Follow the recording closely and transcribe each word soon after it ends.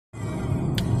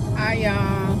Hi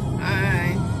y'all.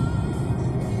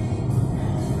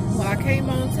 Well, I came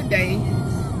on today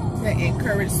to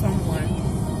encourage someone.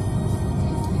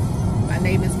 My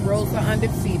name is Rosa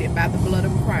Undefeated by the blood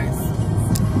of Christ.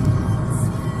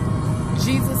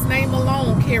 Jesus' name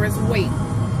alone carries weight.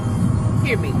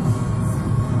 Hear me.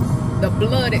 The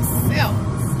blood itself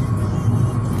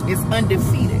is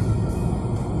undefeated.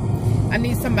 I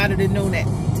need somebody to know that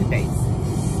today.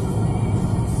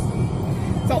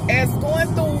 So as going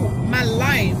through my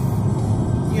life,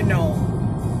 you know,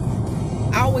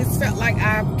 I always felt like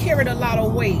I carried a lot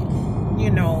of weight, you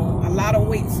know, a lot of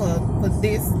weight for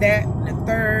this, that, and the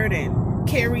third, and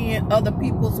carrying other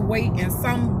people's weight and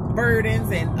some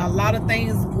burdens, and a lot of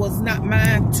things was not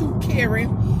mine to carry,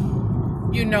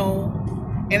 you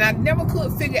know, and I never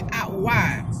could figure out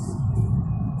why.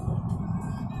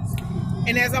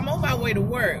 And as I'm on my way to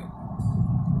work,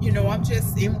 you know, I'm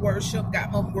just in worship,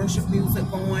 got my worship music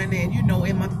going, and, you know,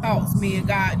 in my thoughts, me and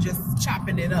God just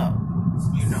chopping it up,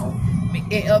 you know.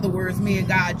 In other words, me and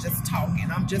God just talking.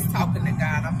 I'm just talking to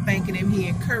God. I'm thanking Him. He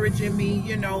encouraging me,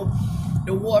 you know.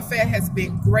 The warfare has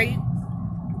been great.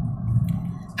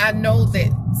 I know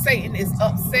that Satan is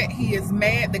upset. He is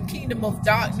mad. The kingdom of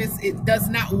darkness, it does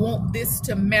not want this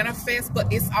to manifest,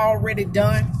 but it's already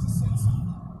done.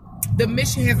 The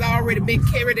mission has already been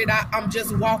carried out. I'm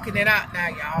just walking it out now,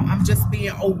 y'all. I'm just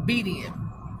being obedient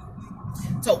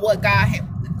to what God had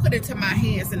put into my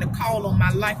hands and the call on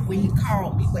my life when He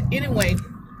called me. But anyway,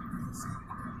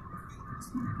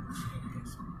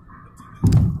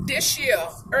 this year,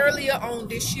 earlier on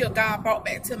this year, God brought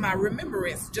back to my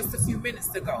remembrance just a few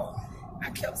minutes ago.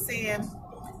 I kept saying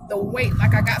the weight,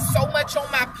 like I got so much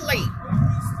on my plate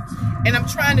and I'm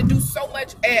trying to do so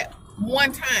much at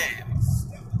one time.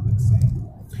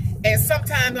 And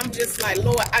sometimes I'm just like,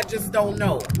 Lord, I just don't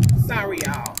know. Sorry,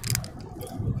 y'all.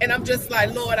 And I'm just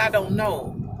like, Lord, I don't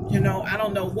know. You know, I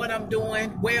don't know what I'm doing,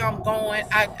 where I'm going.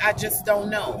 I just don't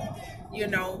know, you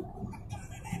know.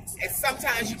 And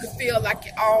sometimes you can feel like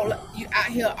you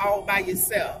out here all by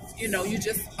yourself. You know, you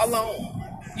just alone,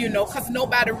 you know, because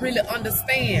nobody really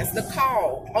understands the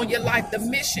call on your life, the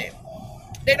mission.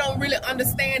 They don't really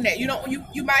understand that. You know,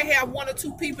 you might have one or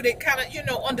two people that kind of, you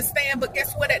know, understand, but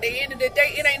guess what? At the end of the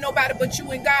day, it ain't nobody but you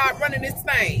and God running this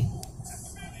thing.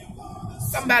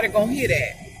 Somebody gonna hear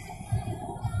that.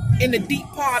 In the deep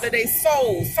part of their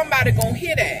soul, somebody gonna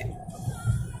hear that.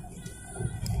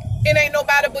 It ain't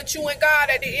nobody but you and God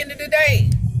at the end of the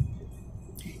day.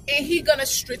 And He gonna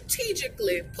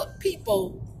strategically put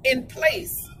people in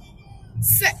place,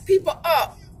 set people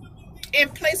up in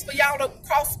place for y'all to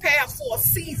cross paths for a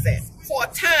season, for a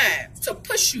time, to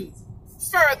push you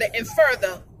further and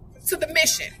further to the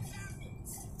mission,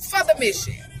 for the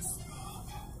mission.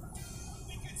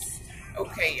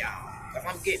 Okay, y'all, because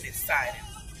I'm getting excited.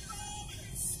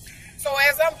 So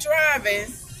as I'm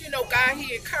driving, you know, God,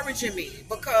 He encouraging me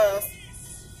because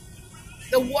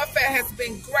the warfare has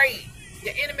been great.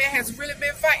 The enemy has really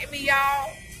been fighting me,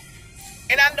 y'all.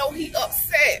 And I know he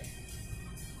upset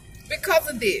because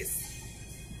of this.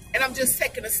 And I'm just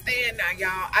taking a stand now,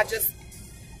 y'all.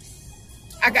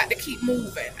 I got to keep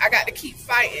moving. I got to keep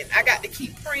fighting. I got to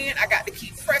keep praying. I got to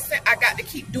keep pressing. I got to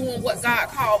keep doing what God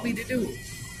called me to do.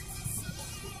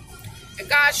 And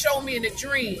God showed me in a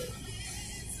dream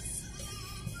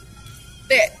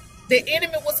that the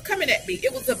enemy was coming at me.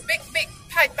 It was a big, big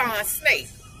python snake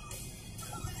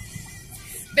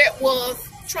that was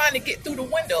trying to get through the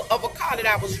window of a car that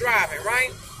I was driving,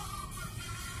 right?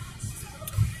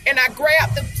 And I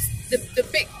grabbed the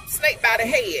big snake by the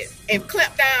head and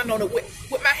clamped down on it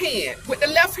with my hand, with the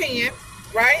left hand,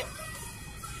 right?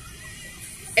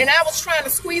 And I was trying to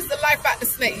squeeze the life out the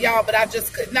snake, y'all, but I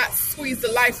just could not squeeze the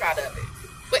life out of it.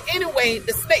 But anyway,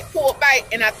 the snake pulled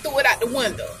back and I threw it out the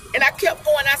window. And I kept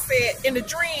going. I said, in the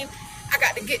dream, I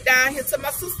got to get down here to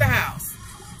my sister's house,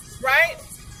 right?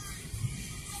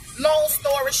 Long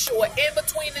story short, in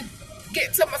between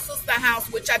get to my sister's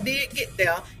house, which I did get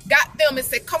there, got them and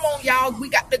said, come on, y'all, we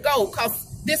got to go because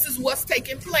this is what's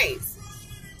taking place.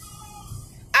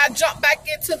 I jumped back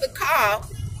into the car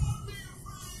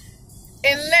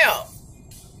and left.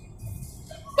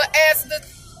 But as the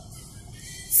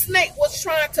snake was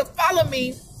trying to follow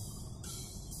me,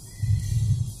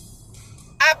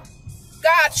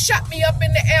 God shot me up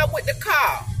in the air with the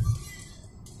car.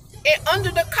 And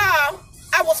under the car,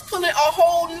 I was pulling a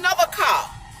whole nother car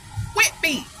with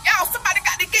me. Y'all, somebody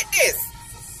got to get this.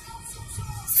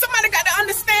 Somebody got to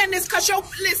understand this because,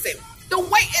 listen, the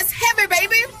weight is heavy,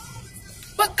 baby.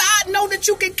 But God knows that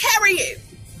you can carry it.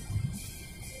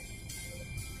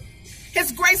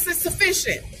 His grace is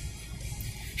sufficient.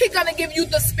 He's going to give you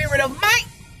the spirit of might.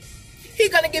 He's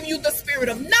going to give you the spirit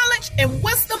of knowledge and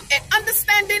wisdom and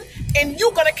understanding, and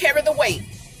you're going to carry the weight.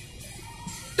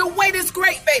 The weight is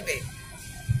great, baby.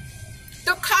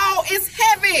 The call is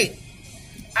heavy.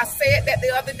 I said that the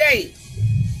other day.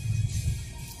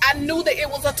 I knew that it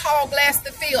was a tall glass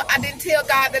to fill. I didn't tell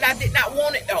God that I did not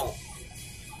want it, though.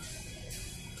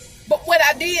 But what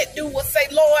I did do was say,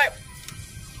 Lord,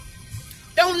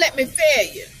 don't let me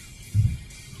fail you.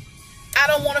 I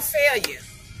don't want to fail you.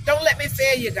 Don't let me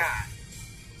fail you, God.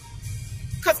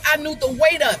 Because I knew the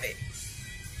weight of it.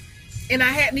 And I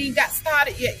hadn't even got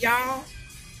started yet, y'all.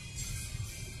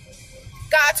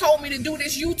 God told me to do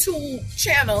this YouTube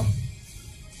channel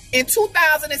in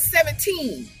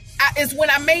 2017 is when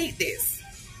I made this.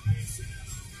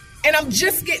 And I'm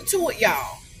just getting to it,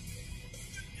 y'all.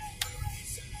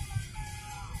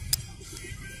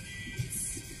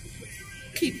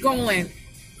 Keep going.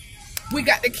 We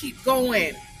got to keep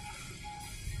going.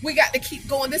 We got to keep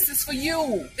going. This is for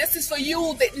you. This is for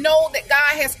you that know that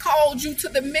God has called you to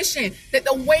the mission, that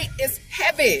the weight is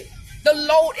heavy. The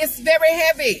load is very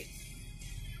heavy.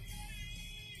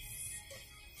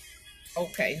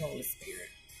 Okay, Holy Spirit.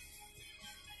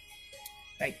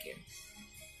 Thank you.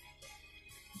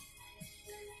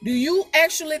 Do you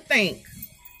actually think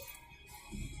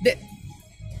that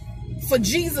for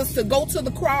Jesus to go to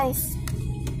the cross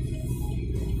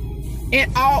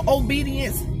in all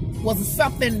obedience was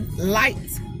something light?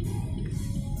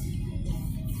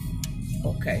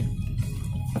 Okay.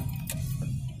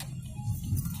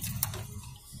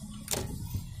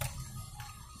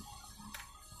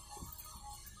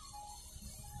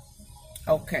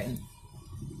 Okay.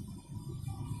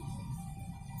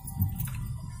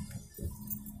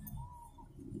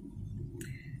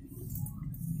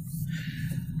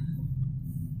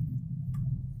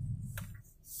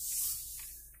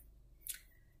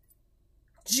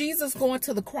 Jesus going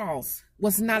to the cross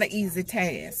was not an easy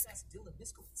task.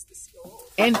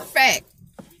 In fact,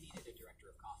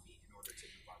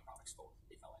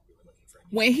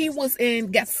 when he was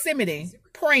in Gethsemane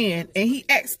praying and he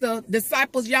asked the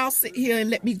disciples, y'all sit here and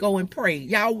let me go and pray.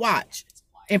 Y'all watch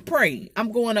and pray.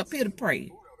 I'm going up here to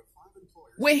pray.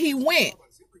 When he went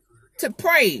to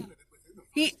pray,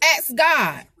 he asked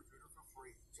God,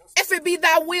 if it be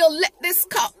thy will, let this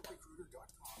cup.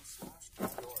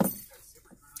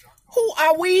 Who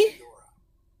are we?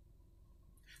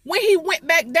 When he went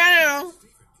back down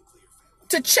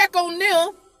to check on them,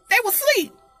 they were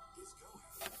asleep.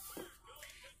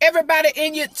 Everybody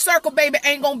in your circle, baby,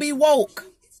 ain't gonna be woke.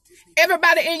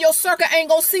 Everybody in your circle ain't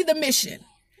gonna see the mission.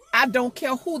 I don't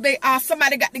care who they are.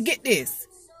 Somebody got to get this.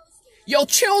 Your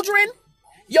children,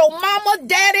 your mama,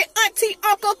 daddy, auntie,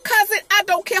 uncle, cousin, I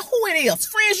don't care who it is.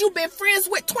 Friends you've been friends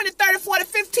with 20, 30, 40,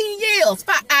 15 years.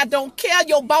 I don't care.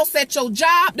 Your boss at your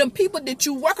job, them people that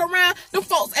you work around, them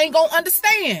folks ain't gonna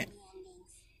understand.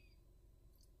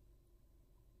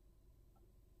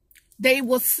 They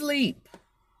will sleep.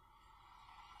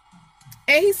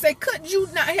 And he said, could you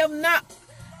not have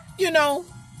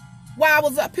while I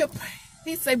was up here,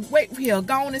 he said, wait here,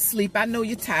 go on and sleep. I know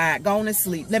you're tired. Go on and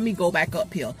sleep. Let me go back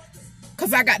up here.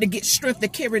 Because I got to get strength to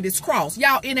carry this cross.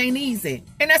 Y'all, it ain't easy.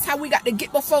 And that's how we got to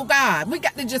get before God. We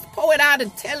got to just pour it out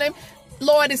and tell him,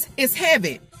 Lord, it's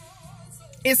heavy.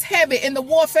 It's heavy and the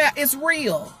warfare is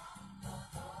real.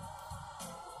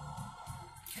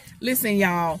 Listen,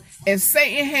 y'all, if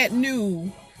Satan had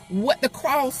knew what the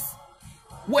cross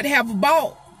would have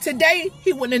bought today,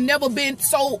 he would have never been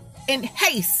so in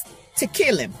haste to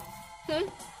kill him.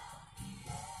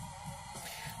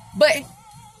 But,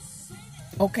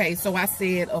 okay, so I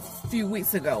said a few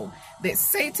weeks ago that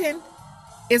Satan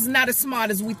is not as smart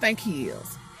as we think he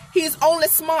is. He's only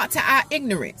smart to our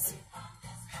ignorance.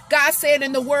 God said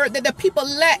in the word that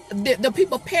the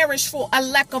people perish for a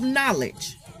lack of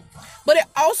knowledge. But it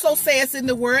also says in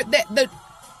the word that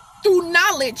through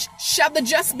knowledge shall the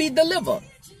just be delivered.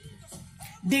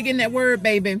 Dig in that word,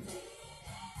 baby.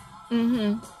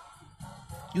 You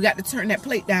got to turn that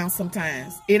plate down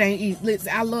sometimes. It ain't eat.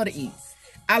 Listen, I love to eat.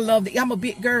 I'm a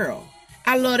big girl.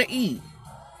 I love to eat.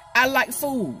 I like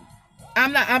food.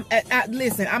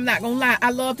 Listen, I'm not gonna lie. I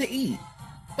love to eat.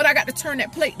 But I got to turn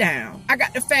that plate down. I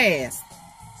got to fast.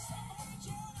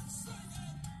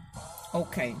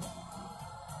 Okay.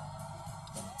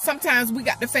 Sometimes we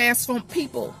got to fast from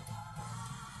people.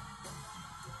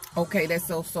 Okay, that's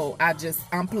so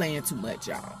I'm playing too much,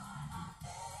 y'all.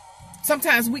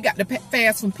 Sometimes we got to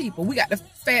fast from people. We got to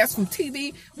fast from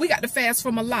TV. We got to fast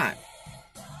from a lot.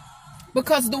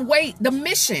 Because the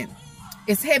mission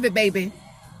is heavy, baby.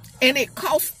 And it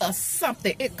costs us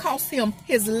something. It costs him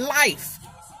his life.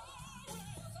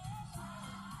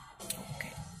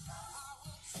 Okay.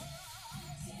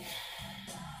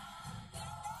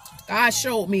 God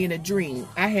showed me in a dream.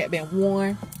 I had been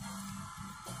warned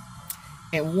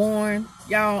and warned,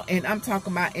 y'all, and I'm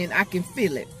talking about, and I can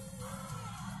feel it.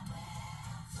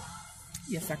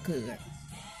 Yes, I could.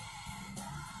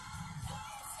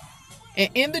 And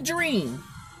in the dream,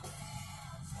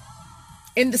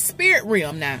 in the spirit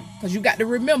realm now, because you got to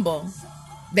remember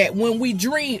that when we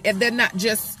dream, and they're not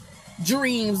just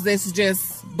dreams, that's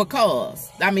just because.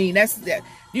 I mean, that's that,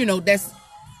 you know, that's,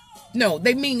 no,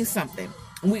 they mean something.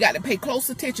 And we got to pay close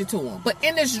attention to them. But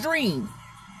in this dream,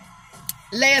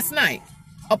 last night,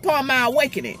 upon my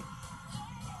awakening,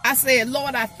 I said,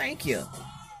 Lord, I thank you.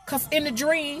 Because in the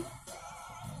dream,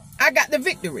 I got the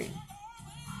victory.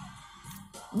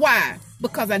 Why?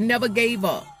 Because I never gave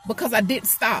up. Because I didn't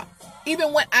stop.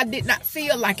 Even when I did not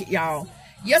feel like it, y'all.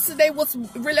 Yesterday was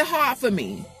really hard for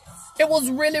me. It was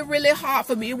really, really hard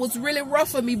for me. It was really rough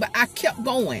for me, but I kept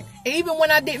going. And even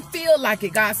when I didn't feel like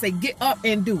it, God said, get up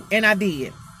and do. And I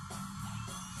did.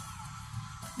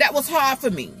 That was hard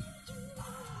for me.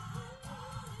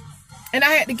 And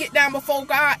I had to get down before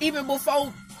God, even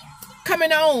before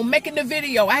coming on, making the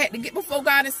video. I had to get before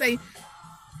God and say,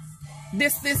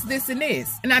 this, and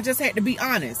this. And I just had to be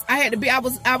honest. I had to be, I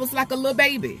was like a little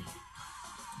baby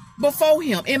before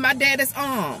him in my daddy's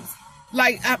arms.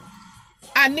 Like,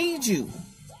 I need you.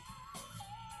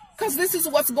 Because this is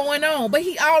what's going on. But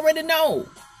he already knows.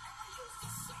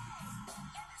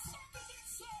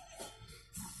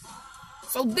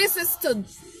 So this is to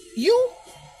you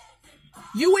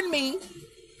and me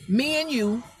and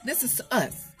you. This is to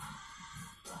us.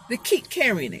 To keep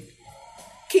carrying it.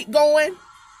 Keep going.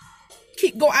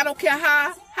 Keep going. I don't care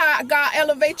how God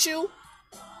elevates you.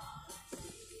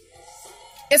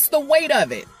 It's the weight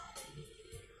of it.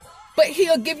 But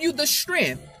he'll give you the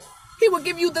strength. He will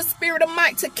give you the spirit of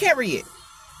might to carry it.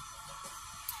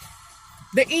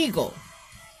 The eagle.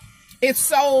 It's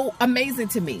so amazing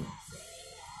to me.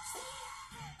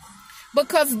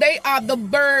 Because they are the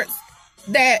birds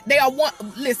that they are one.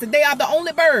 Listen, they are the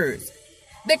only birds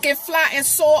that can fly and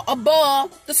soar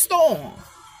above the storm.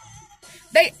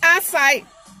 They eyesight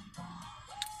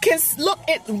can look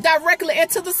directly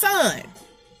into the sun.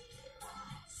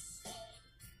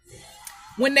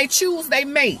 When they choose, they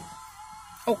mate.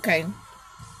 Okay.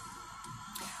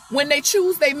 When they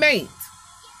choose, they mate.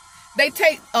 They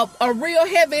take a real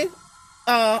heavy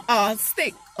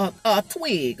stick, a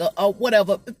twig, or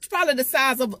whatever, probably the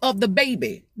size of the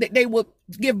baby that they would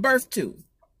give birth to.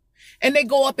 And they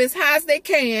go up as high as they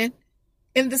can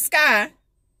in the sky,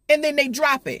 and then they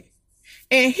drop it.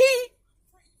 And he,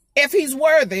 if he's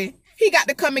worthy, he got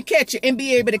to come and catch it and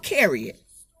be able to carry it.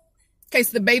 In case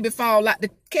the baby fall out the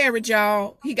carriage,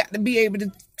 y'all, he got to be able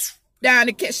to down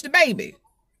and catch the baby.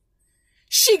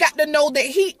 She got to know that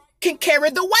he can carry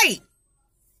the weight.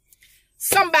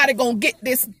 Somebody gonna get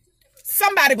this.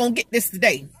 Somebody gonna get this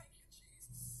today.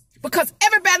 Because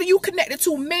everybody you connected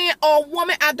to, man or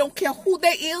woman, I don't care who they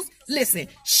is. Listen,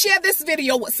 share this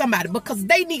video with somebody because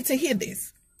they need to hear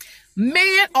this.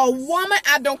 Man or woman,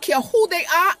 I don't care who they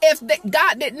are. If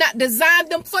God did not design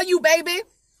them for you, baby.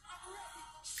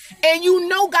 And you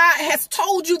know God has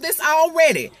told you this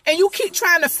already. And you keep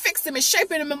trying to fix him and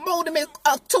shape him and mold him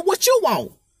to what you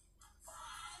want.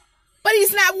 But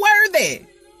he's not worthy.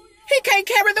 He can't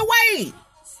carry the weight.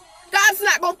 God's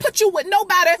not going to put you with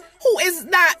nobody who is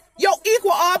not your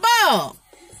equal or above.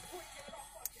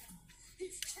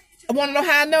 I want to know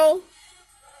how I know?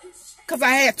 Because I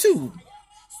had two.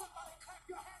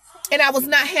 And I was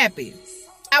not happy.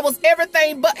 I was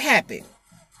everything but happy.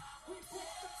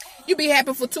 You be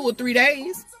happy for 2 or 3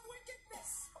 days.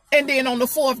 And then on the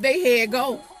 4th day, here it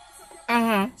go.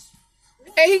 And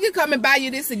he can come and buy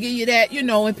you this and give you that, you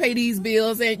know, and pay these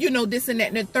bills and, you know, this and that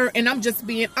and the third. And I'm just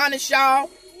being honest, y'all.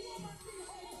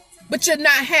 But you're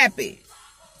not happy.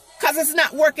 Because it's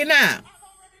not working out.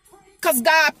 Because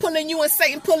God pulling you and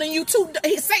Satan pulling you too.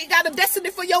 Satan got a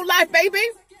destiny for your life, baby.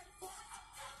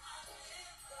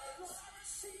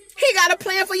 He got a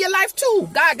plan for your life too.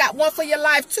 God got one for your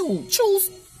life too. Choose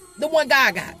the one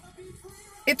God got.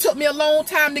 It took me a long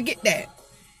time to get that.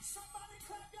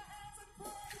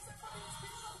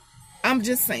 I'm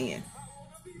just saying.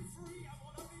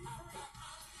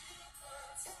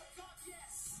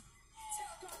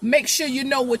 Make sure you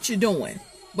know what you're doing.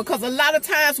 Because a lot of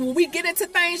times when we get into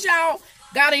things, y'all,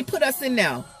 God ain't put us in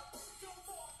there.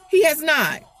 He has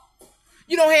not.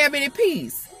 You don't have any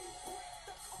peace.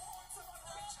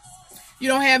 You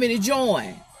don't have any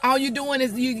joy. All you're doing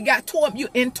is you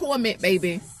in torment,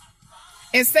 baby.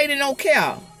 And Satan don't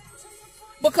care.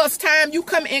 Because time you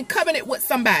come in covenant with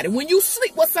somebody. When you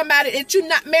sleep with somebody that you're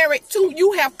not married to,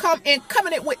 you have come in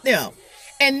covenant with them.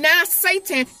 And now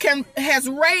Satan has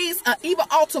raised an evil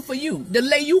altar for you to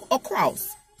lay you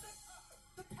across.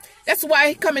 That's why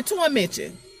he come and torment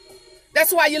you.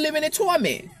 That's why you're living in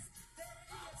torment.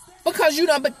 Because you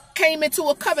done came into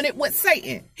a covenant with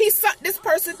Satan. He sent this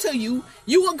person to you.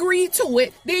 You agreed to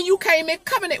it. Then you came in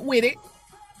covenant with it.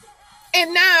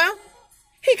 And now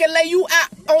he can lay you out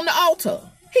on the altar.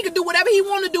 He can do whatever he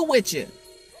want to do with you.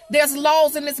 There's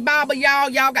laws in this Bible, y'all.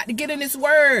 Y'all got to get in this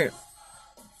word.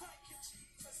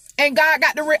 And God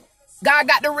got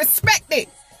to respect it.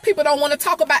 People don't want to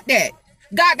talk about that.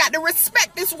 God got to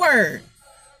respect this word.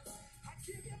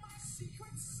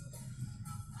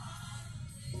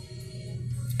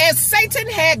 And Satan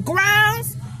had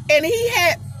grounds, and he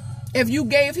had, if you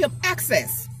gave him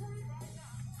access,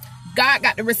 God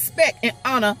got to respect and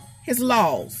honor his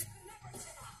laws.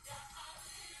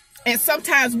 And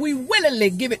sometimes we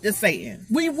willingly give it to Satan.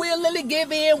 We willingly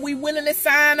give in. We willingly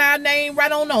sign our name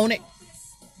right on it.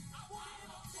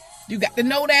 You got to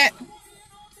know that.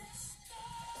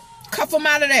 Cuff them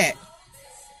out of that.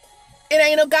 It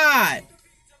ain't of God.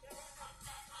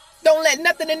 Don't let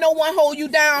nothing and no one hold you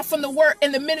down from the work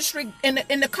and the ministry and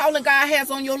the calling God has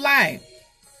on your life.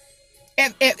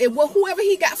 Whoever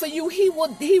he got for you, he will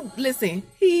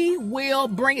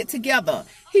bring it together.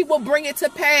 He will bring it to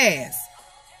pass.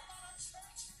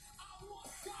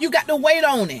 You got to wait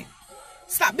on it.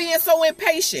 Stop being so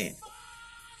impatient.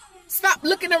 Stop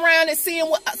looking around and seeing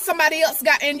what somebody else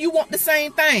got and you want the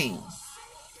same thing.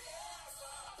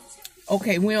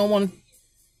 Okay, we don't want to.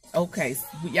 Okay,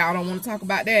 y'all don't want to talk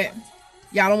about that.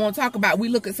 Y'all don't want to talk about. We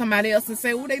look at somebody else and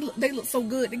say, "Oh, they look so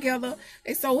good together.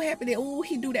 They so happy that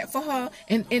he do that for her."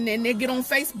 And then they get on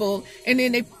Facebook and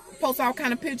then they post all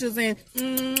kind of pictures and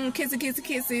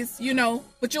kisses, you know.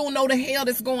 But you don't know the hell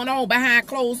that's going on behind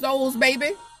closed doors,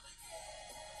 baby.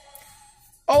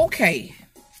 Okay,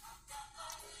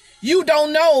 you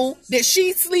don't know that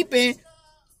she's sleeping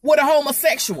with a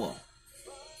homosexual.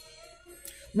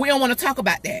 We don't want to talk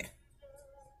about that.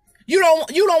 You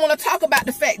don't want to talk about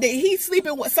the fact that he's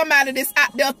sleeping with somebody that's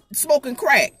out there smoking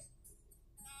crack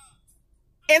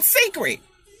in secret.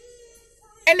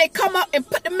 And they come up and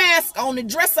put the mask on and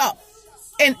dress up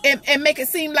and make it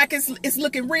seem like it's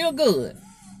looking real good.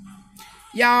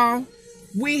 Y'all,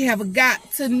 we have got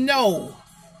to know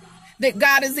that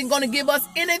God isn't going to give us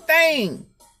anything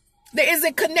that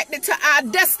isn't connected to our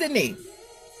destiny,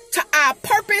 to our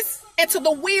purpose, and to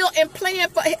the will and plan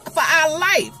for our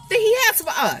life that he has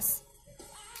for us.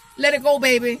 Let it go,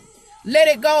 baby. Let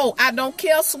it go. I don't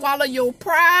care. Swallow your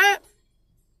pride.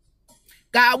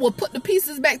 God will put the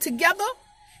pieces back together.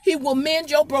 He will mend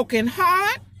your broken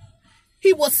heart.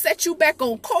 He will set you back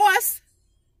on course.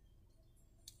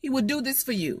 He will do this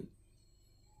for you.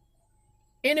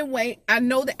 Anyway, I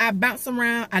know that I bounce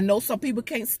around. I know some people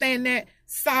can't stand that.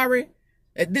 Sorry.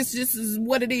 This just is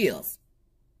what it is.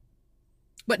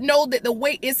 But know that the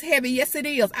weight is heavy. Yes, it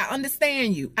is. I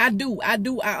understand you. I do.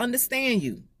 I understand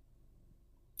you.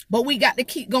 But we got to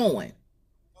keep going.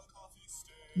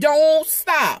 Don't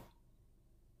stop.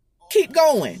 Keep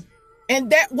going. And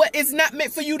that what is not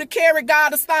meant for you to carry,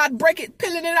 God will start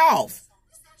peeling it off.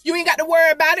 You ain't got to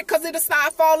worry about it because it'll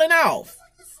start falling off.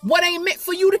 What ain't meant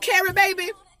for you to carry, baby,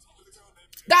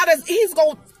 he's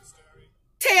going to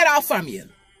tear it off from you.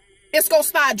 It's going to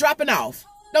start dropping off.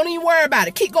 Don't even worry about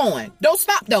it. Keep going. Don't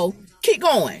stop, though. Keep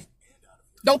going.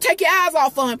 Don't take your eyes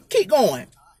off of him. Keep going.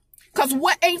 Because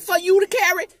what ain't for you to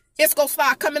carry, it's going to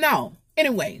start coming out.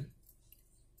 Anyway.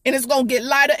 And it's going to get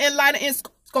lighter and lighter. And it's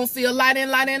going to feel lighter and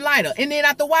lighter and lighter. And then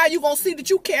after a while, you're going to see that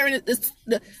you're carrying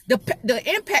the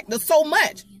impact of so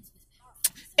much.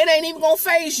 It ain't even going to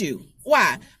faze you.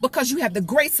 Why? Because you have the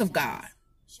grace of God.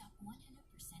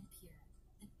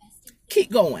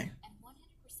 Keep going.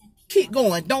 Keep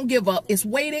going. Don't give up. It's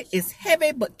weighted. It's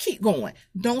heavy, but keep going.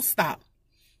 Don't stop.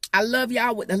 I love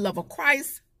y'all with the love of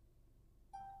Christ.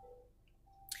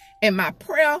 And my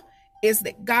prayer is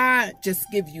that God just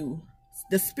give you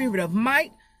the spirit of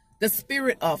might, the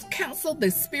spirit of counsel, the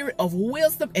spirit of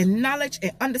wisdom and knowledge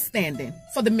and understanding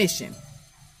for the mission.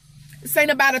 This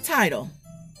ain't about a title.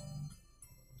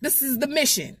 This is the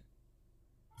mission.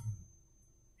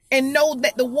 And know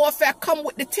that the warfare come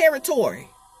with the territory.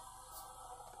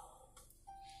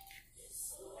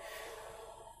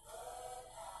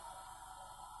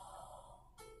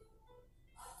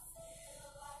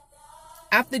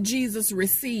 After Jesus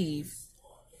received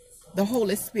the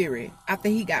Holy Spirit, after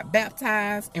he got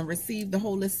baptized and received the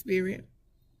Holy Spirit,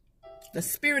 the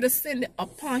Spirit ascended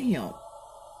upon him.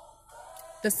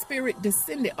 The Spirit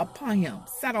descended upon him,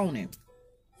 sat on him.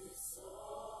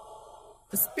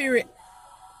 The spirit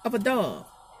of a dove.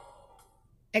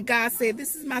 And God said,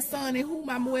 this is my son in whom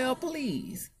I'm well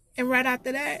pleased. And right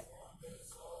after that,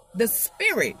 the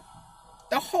Spirit,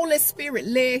 the Holy Spirit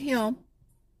led him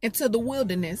into the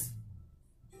wilderness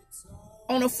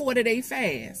on a 40-day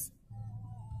fast.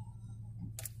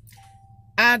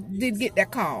 I did get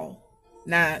that call.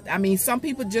 Now, I mean, some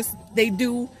people just, they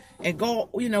do and go,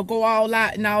 go all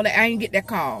out and all that. I ain't get that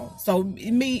call. So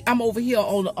me, I'm over here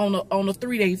on a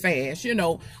 3-day fast,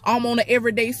 I'm on an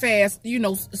everyday fast,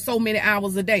 so many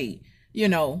hours a day,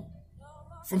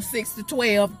 from 6 to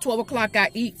 12 o'clock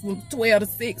I eat, from 12 to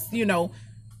 6,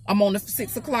 I'm on the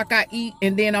 6 o'clock I eat,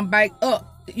 and then I'm back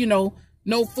up,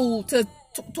 no food till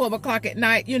 12 o'clock at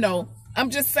night, I'm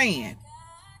just saying.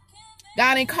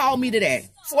 God ain't called me to that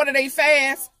 40-day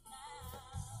fast.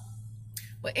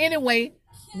 But anyway,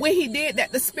 when he did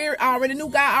that, the Spirit already knew,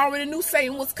 God already knew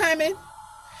Satan was coming.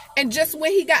 And just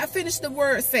when he got finished, the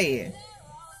word said,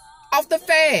 off the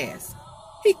fast,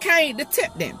 he came to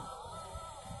tempt him.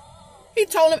 He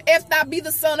told him, if thou be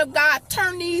the Son of God,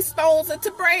 turn these stones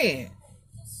into bread.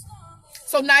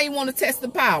 So now you want to test the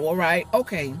power, right?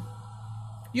 Okay.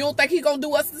 You don't think he gonna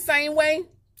do us the same way?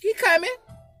 He coming.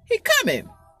 He coming.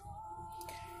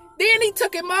 Then he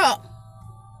took him up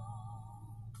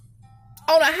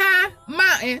on a high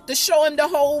mountain to show him the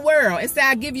whole world and say,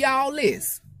 I give you all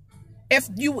this if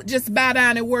you would just bow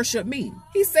down and worship me.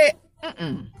 He said,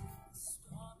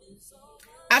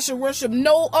 I should worship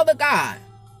no other God.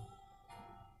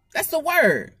 That's the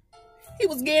word. He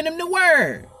was giving him the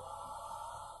word.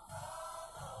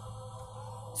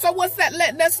 So what's that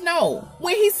letting us know?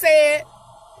 When he said,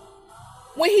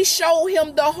 when he showed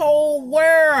him the whole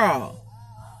world,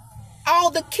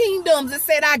 all the kingdoms, it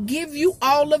said, I give you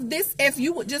all of this if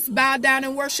you would just bow down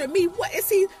and worship me. What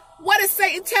is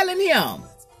Satan telling him?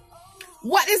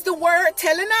 What is the word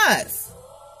telling us?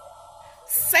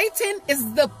 Satan is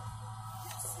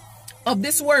of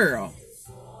this world.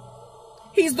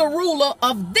 He's the ruler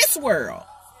of this world.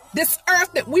 This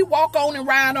earth that we walk on and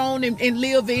ride on and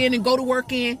live in and go to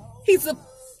work in. He's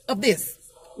of this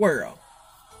world.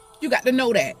 You got to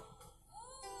know that.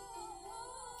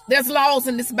 There's laws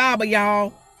in this Bible,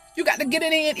 y'all. You got to get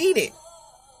it in and eat it.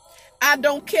 I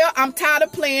don't care. I'm tired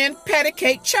of playing patty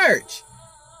cake church.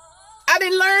 I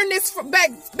didn't learn this from back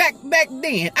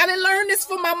then. I didn't learn this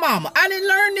from my mama. I didn't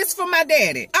learn this from my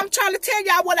daddy. I'm trying to tell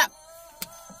y'all what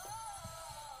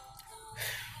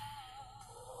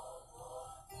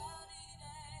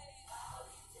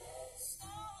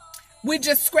we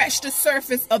just scratched the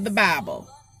surface of the Bible.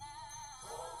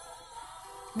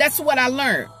 That's what I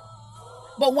learned.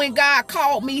 But when God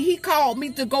called me, he called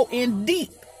me to go in deep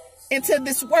into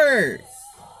this word.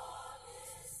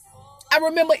 I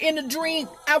remember in a dream,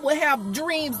 I would have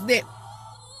dreams that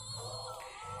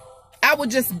I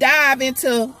would just dive in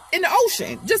the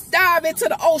ocean. Just dive into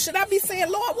the ocean. I'd be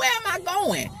saying, Lord, where am I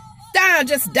going?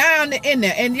 Just down in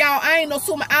there. And y'all, I ain't no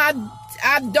swimmer. I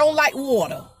don't like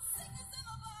water.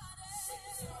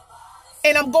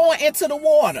 And I'm going into the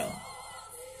water.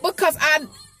 Because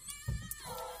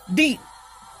deep,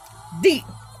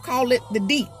 call it the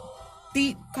deep.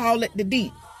 Deep, call it the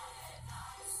deep.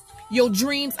 Your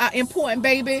dreams are important,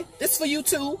 baby. This for you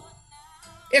too.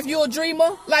 If you're a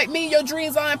dreamer like me, your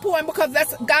dreams are important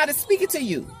because God is speaking to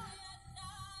you.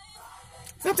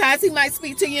 Sometimes he might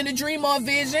speak to you in a dream or a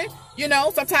vision.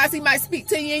 Sometimes he might speak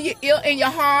to you in your ear, in your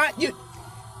heart.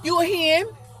 You'll hear him.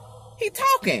 He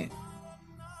talking.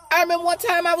 I remember one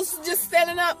time I was just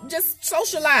standing up, just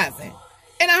socializing.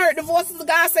 And I heard the voices of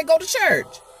God say, go to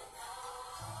church.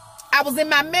 I was in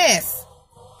my mess.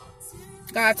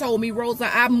 God told me, Rosa,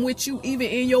 I'm with you even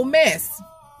in your mess.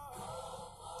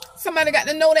 Somebody got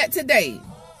to know that today.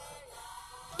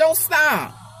 Don't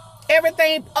stop.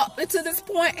 Everything up to this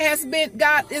point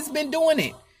God has been doing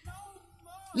it.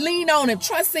 Lean on him.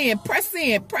 Trust in. Press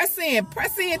in. Press in.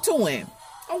 Press into him.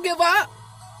 Don't give up.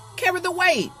 Carry the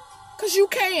weight. Because you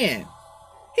can.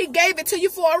 He gave it to you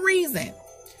for a reason.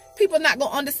 People not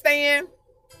going to understand.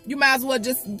 You might as well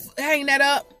just hang that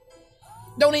up.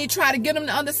 Don't even try to get them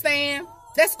to understand.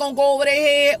 That's going to go over their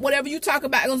head. Whatever you talk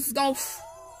about,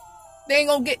 they ain't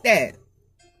going to get that.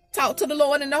 Talk to the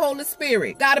Lord and the Holy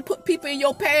Spirit. God to put people in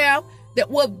your path that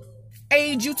will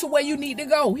aid you to where you need to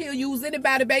go. He'll use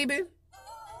anybody, baby.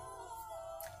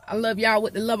 I love y'all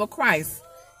with the love of Christ.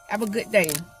 Have a good day.